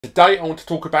Today I want to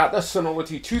talk about the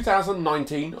Synology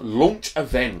 2019 launch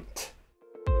event.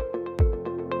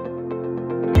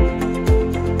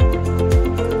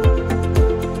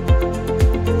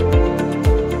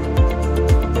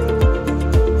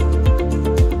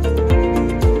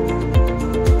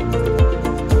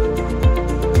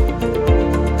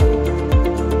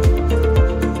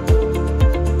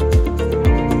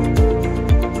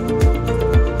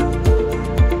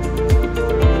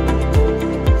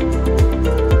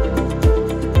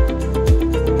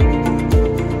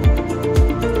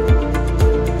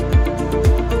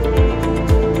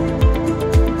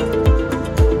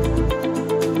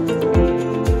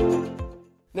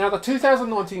 Now, the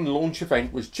 2019 launch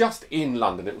event was just in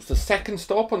London. It was the second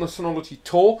stop on the Synology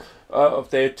tour of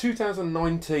their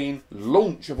 2019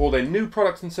 launch of all their new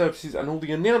products and services and all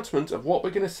the announcements of what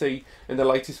we're going to see in the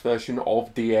latest version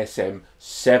of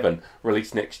DSM-7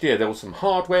 released next year. There was some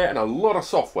hardware and a lot of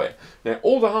software. Now,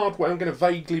 all the hardware I'm going to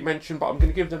vaguely mention, but I'm going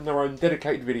to give them their own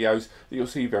dedicated videos that you'll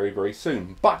see very, very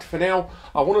soon. But for now,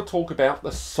 I want to talk about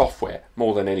the software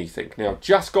more than anything. Now,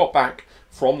 just got back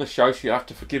from the show, so you have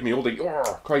to forgive me all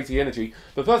the crazy energy.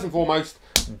 But first and foremost,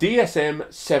 DSM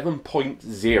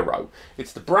 7.0.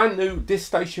 It's the brand new Disk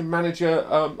Station Manager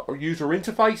user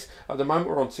interface. At the moment,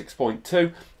 we're on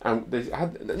 6.2,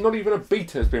 and not even a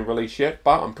beta has been released yet,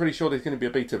 but I'm pretty sure there's going to be a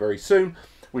beta very soon,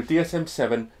 with DSM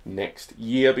 7 next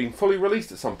year being fully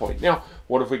released at some point. Now,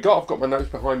 what have we got? I've got my notes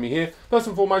behind me here. First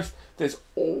and foremost, there's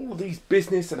all these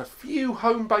business and a few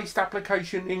home-based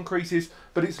application increases,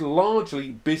 but it's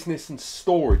largely business and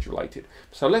storage related.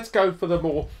 So let's go for the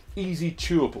more easy,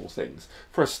 chewable things.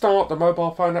 For a start, the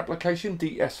mobile phone application,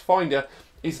 DS Finder,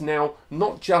 is now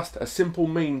not just a simple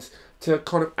means to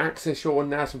kind of access your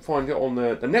NAS and find it on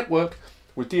the network.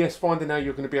 With DS Finder now,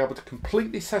 you're going to be able to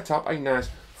completely set up a NAS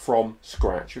from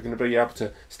scratch. You're going to be able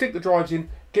to stick the drives in,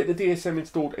 get the DSM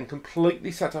installed, and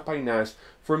completely set up a NAS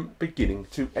from beginning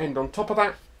to end. On top of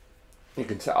that, you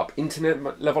can set up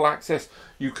internet level access,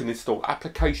 you can install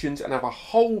applications and have a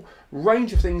whole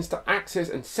range of things to access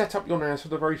and set up your NAS for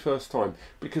the very first time,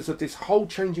 because of this whole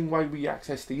changing way we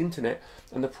access the internet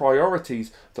and the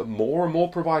priorities that more and more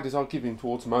providers are giving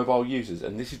towards mobile users.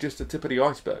 And this is just the tip of the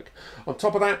iceberg. On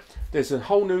top of that, there's a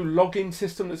whole new login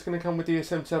system that's going to come with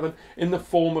DSM-7 in the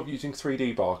form of using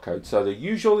 3D barcodes. So the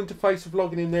usual interface of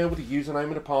logging in there with a username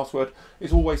and a password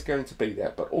is always going to be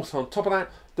there. But also on top of that,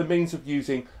 the means of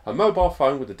using a mobile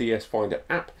phone with the DS Finder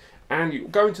app, and you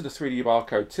go into the 3D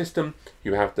barcode system.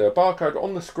 You have the barcode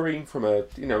on the screen from a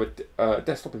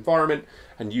desktop environment,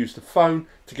 and use the phone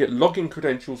to get login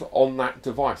credentials on that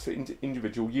device for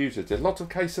individual users. There's lots of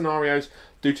case scenarios.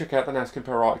 Do check out the NAS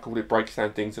Compare article. It breaks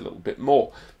down things a little bit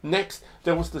more. Next,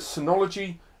 there was the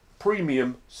Synology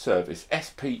Premium Service,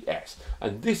 SPS,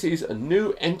 and this is a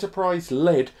new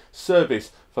enterprise-led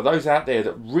service for those out there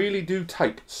that really do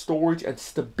take storage and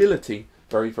stability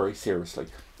very, very seriously.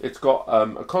 It's got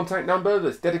a contact number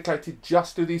that's dedicated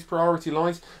just to these priority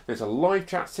lines. There's a live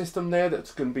chat system there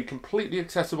that's going to be completely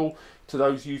accessible to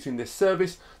those using this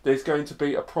service. There's going to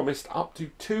be a promised up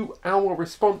to 2-hour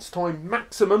response time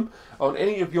maximum on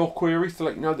any of your queries to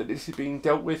let you know that this is being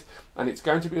dealt with, and it's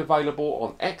going to be available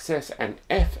on XS and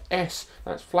FS,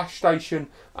 that's Flash Station,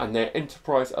 and their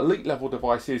enterprise elite level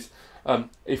devices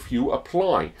if you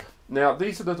apply. Now,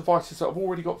 these are the devices that have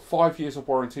already got 5 years of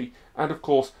warranty, and of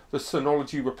course the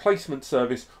Synology replacement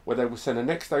service, where they will send a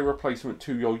next day replacement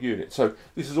to your unit. So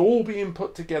this is all being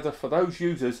put together for those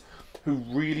users who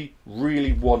really,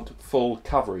 really want full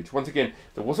coverage. Once again,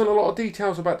 there wasn't a lot of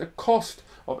details about the cost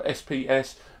of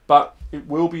SPS, but it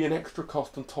will be an extra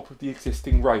cost on top of the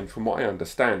existing range from what I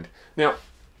understand. Now,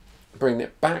 bringing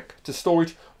it back to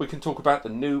storage, we can talk about the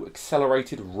new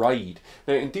accelerated RAID.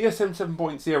 Now, in DSM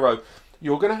 7.0,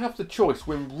 you're going to have the choice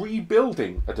when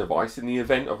rebuilding a device in the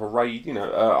event of a RAID,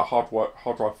 a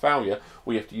hard drive failure,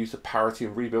 where you have to use the parity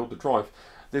and rebuild the drive.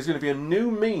 There's going to be a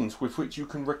new means with which you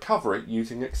can recover it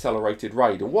using accelerated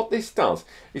RAID. And what this does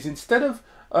is, instead of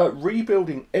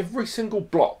rebuilding every single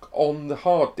block on the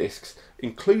hard disks,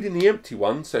 including the empty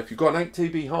ones, so if you've got an 8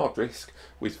 TB hard disk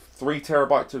with 3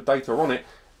 terabytes of data on it,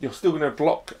 you're still going to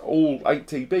block all 8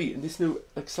 TB. In this new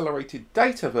accelerated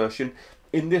data version,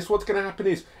 in this, what's going to happen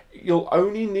is you'll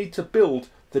only need to build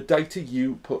the data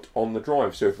you put on the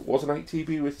drive. So if it was an 8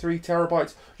 TB with 3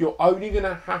 terabytes, you're only going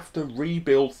to have to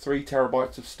rebuild 3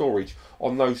 terabytes of storage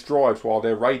on those drives while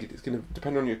they're RAIDed. It's going to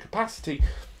depend on your capacity,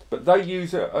 but they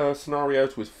use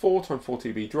scenarios with 4x4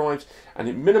 TB drives, and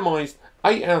it minimised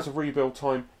 8 hours of rebuild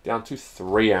time down to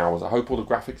 3 hours. I hope all the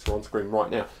graphics are on screen right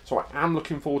now. So I am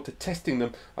looking forward to testing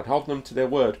them and holding them to their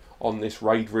word on this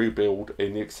RAID rebuild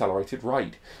in the accelerated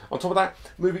RAID. On top of that,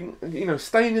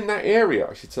 staying in that area,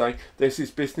 I should say, there's this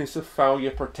business of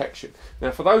failure protection. Now,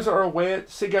 for those that are aware,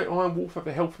 Seagate Iron Wolf have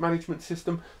a health management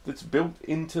system that's built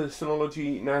into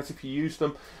Synology NAS if you use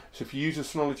them. So if you use a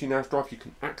Synology NAS drive, you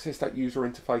can access that user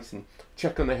interface and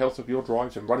check on the health of your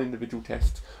drives and run individual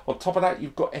tests. On top of that,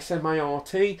 you've got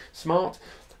Smart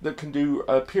that can do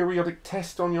periodic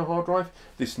tests on your hard drive.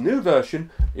 This new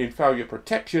version in failure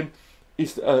protection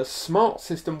is a smart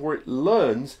system where it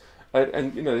learns,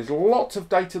 and there's lots of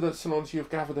data that Synology have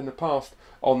gathered in the past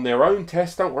on their own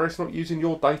tests. Don't worry, it's not using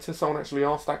your data. Someone actually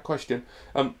asked that question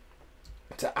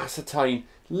to ascertain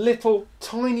little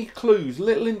tiny clues,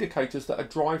 little indicators that a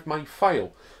drive may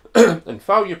fail. And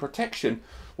failure protection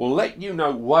will let you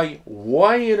know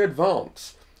way in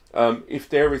advance if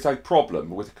there is a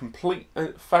problem with a complete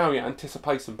failure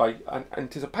anticipation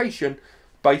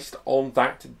based on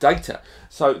that data.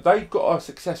 So they've got a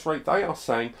success rate, they are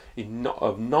saying,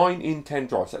 of 9 in 10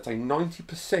 drives. That's a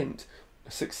 90%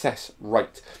 success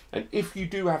rate. And if you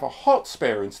do have a hot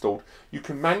spare installed, you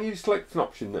can manually select an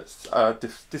option that's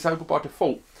disabled by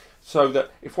default, so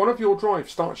that if one of your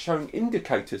drives starts showing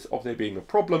indicators of there being a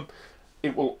problem,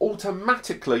 it will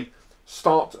automatically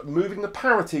start moving the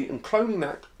parity and cloning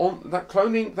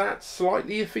that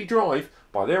slightly iffy drive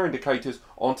by their indicators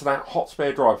onto that hot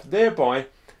spare drive, thereby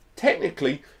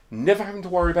technically never having to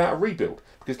worry about a rebuild,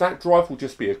 because that drive will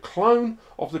just be a clone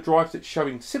of the drive that's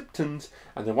showing symptoms,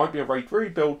 and there won't be a RAID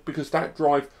rebuild because that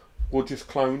drive will just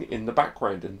clone in the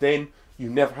background, and then you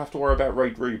never have to worry about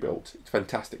RAID rebuilds. It's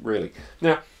fantastic, really.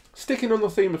 Now, sticking on the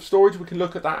theme of storage, we can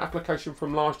look at that application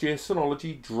from last year,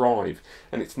 Synology Drive,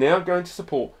 and it's now going to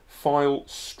support file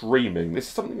streaming. This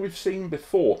is something we've seen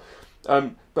before,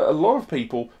 but a lot of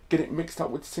people get it mixed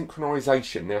up with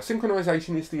synchronization. Now,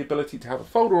 synchronization is the ability to have a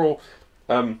folder or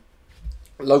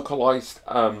localized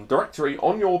directory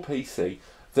on your PC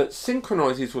that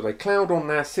synchronizes with a cloud or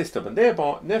NAS system, and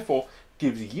therefore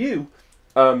gives you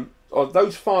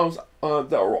those files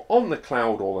that are on the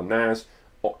cloud or the NAS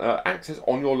access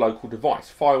on your local device.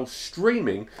 File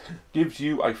streaming gives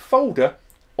you a folder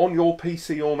on your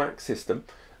PC or Mac system,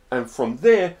 and from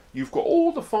there you've got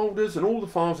all the folders and all the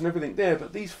files and everything there,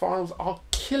 but these files are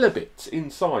kilobits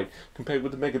inside compared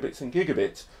with the megabits and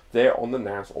gigabits there on the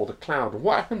NAS or the cloud. And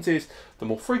what happens is, the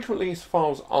more frequently these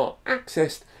files are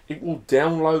accessed, it will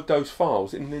download those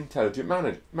files in an intelligent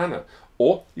manner.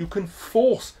 Or you can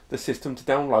force the system to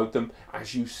download them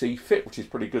as you see fit, which is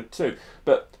pretty good too.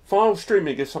 But file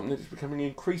streaming is something that's becoming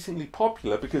increasingly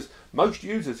popular because most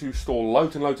users who store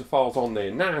loads and loads of files on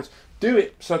their NAS do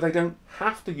it so they don't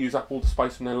have to use up all the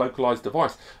space on their localized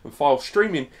device. And file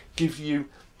streaming gives you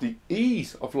the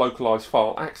ease of localized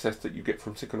file access that you get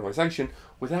from synchronization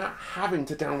without having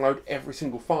to download every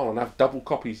single file and have double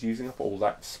copies using up all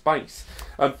that space.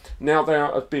 Now there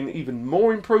have been even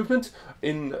more improvements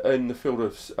in the field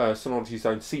of Synology's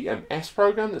own CMS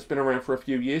program that's been around for a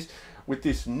few years, with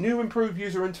this new improved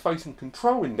user interface and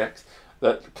control index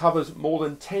that covers more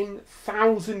than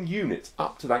 10,000 units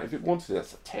up to that if it wanted.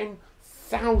 That's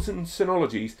 10,000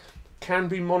 Synologies can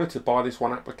be monitored by this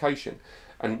one application.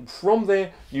 And from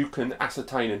there, you can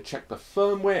ascertain and check the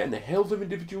firmware and the health of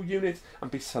individual units and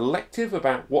be selective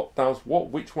about what does what,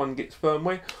 which one gets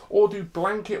firmware, or do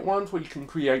blanket ones where you can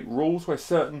create rules where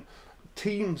certain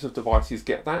teams of devices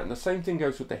get that. And the same thing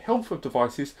goes with the health of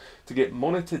devices to get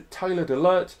monitored, tailored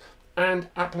alerts and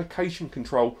application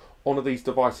control onto these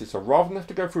devices. So rather than have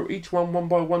to go through each one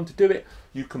by one to do it,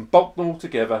 you can bulk them all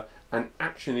together and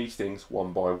action these things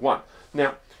one by one.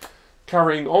 Now,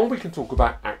 carrying on, we can talk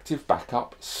about Active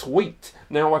Backup Suite.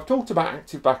 Now, I've talked about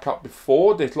Active Backup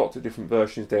before. There's lots of different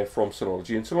versions there from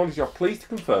Synology, and Synology are pleased to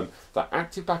confirm that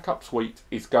Active Backup Suite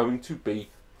is going to be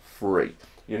free.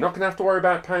 You're not going to have to worry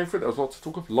about paying for it. There was lots of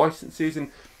talk of licenses,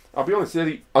 and I'll be honest, they're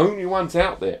the only ones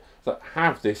out there that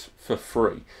have this for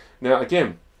free. Now,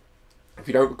 again, if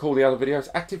you don't recall the other videos,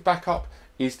 Active Backup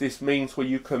is this means where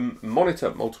you can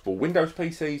monitor multiple Windows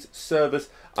PCs, servers,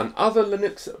 and other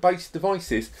Linux-based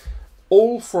devices,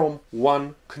 all from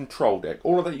one control deck.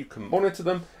 All of that, you can monitor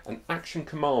them and action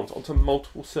commands onto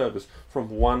multiple servers from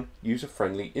one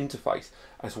user-friendly interface,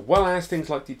 as well as things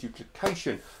like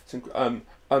deduplication,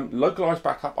 localized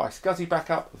backup, iSCSI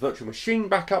backup, virtual machine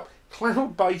backup,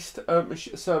 cloud-based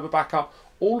server backup.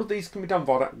 All of these can be done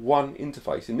via that one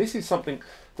interface, and this is something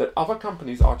that other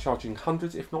companies are charging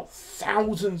hundreds, if not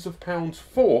thousands of pounds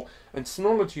for, and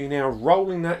Synology are now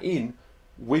rolling that in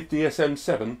with the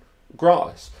SM7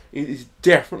 grass. It is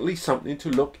definitely something to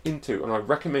look into, and I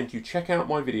recommend you check out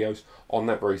my videos on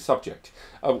that very subject.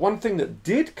 One thing that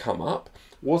did come up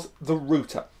was the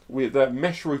router, with the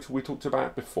mesh router we talked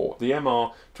about before, the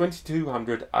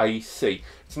MR2200AC.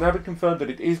 It's now been confirmed that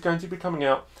it is going to be coming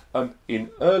out in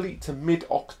early to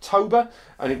mid-October,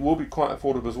 and it will be quite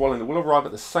affordable as well, and it will arrive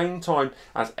at the same time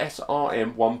as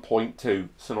SRM 1.2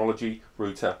 Synology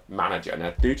Router Manager.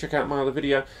 Now do check out my other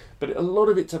video, but a lot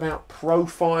of it's about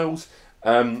profiles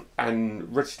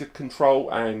and registered control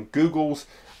and Google's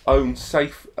own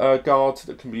safeguards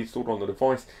that can be installed on the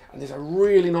device, and there's a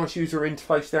really nice user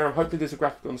interface there, and hopefully there's a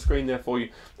graphic on the screen there for you.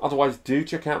 Otherwise, do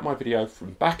check out my video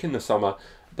from back in the summer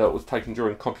that was taken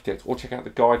during Computex, or check out the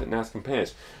guide that NAS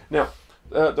compares. Now,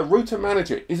 the router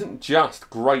manager isn't just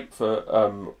great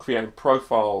for creating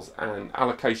profiles and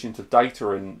allocations of data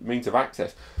and means of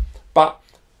access, but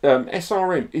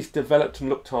SRM is developed and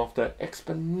looked after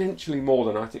exponentially more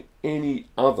than I think any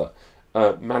other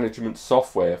management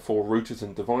software for routers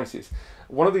and devices.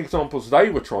 One of the examples they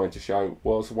were trying to show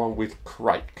was one with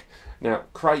Crake. Now,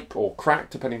 Crake, or Crack,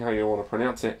 depending how you want to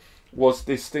pronounce it, was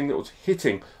this thing that was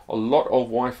hitting a lot of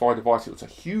Wi-Fi devices. It was a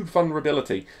huge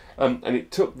vulnerability, and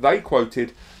it took, they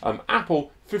quoted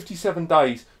Apple 57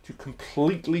 days to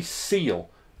completely seal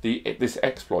this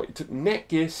exploit. It took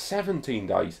Netgear 17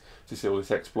 days to seal this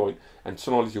exploit, and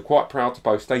Synology are quite proud to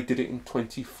boast they did it in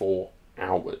 24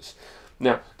 hours.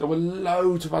 Now, there were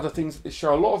loads of other things at this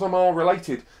show. A lot of them are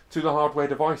related to the hardware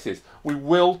devices. We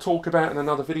will talk about in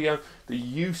another video the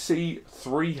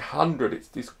UC300. It's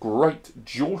this great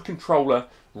dual controller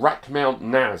rack mount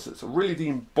NAS. It's really the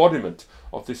embodiment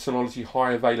of this Synology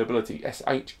high availability,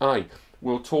 SHA.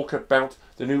 We'll talk about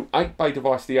the new 8-bay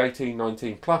device, the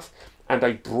 1819 Plus, and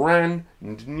a brand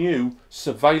new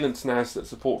surveillance NAS that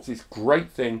supports this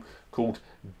great thing called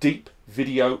Deep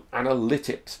Video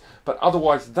Analytics. But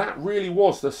otherwise, that really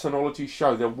was the Synology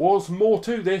show. There was more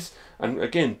to this, and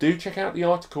again, do check out the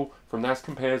article from NAS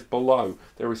Compares below.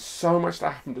 There is so much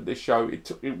that happened at this show.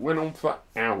 It went on for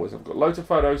hours. I've got loads of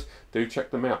photos. Do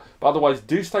check them out. But otherwise,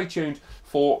 do stay tuned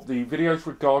for the videos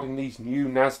regarding these new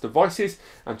NAS devices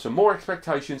and some more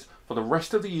expectations for the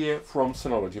rest of the year from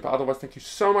Synology. But otherwise, thank you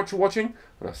so much for watching,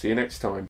 and I'll see you next time.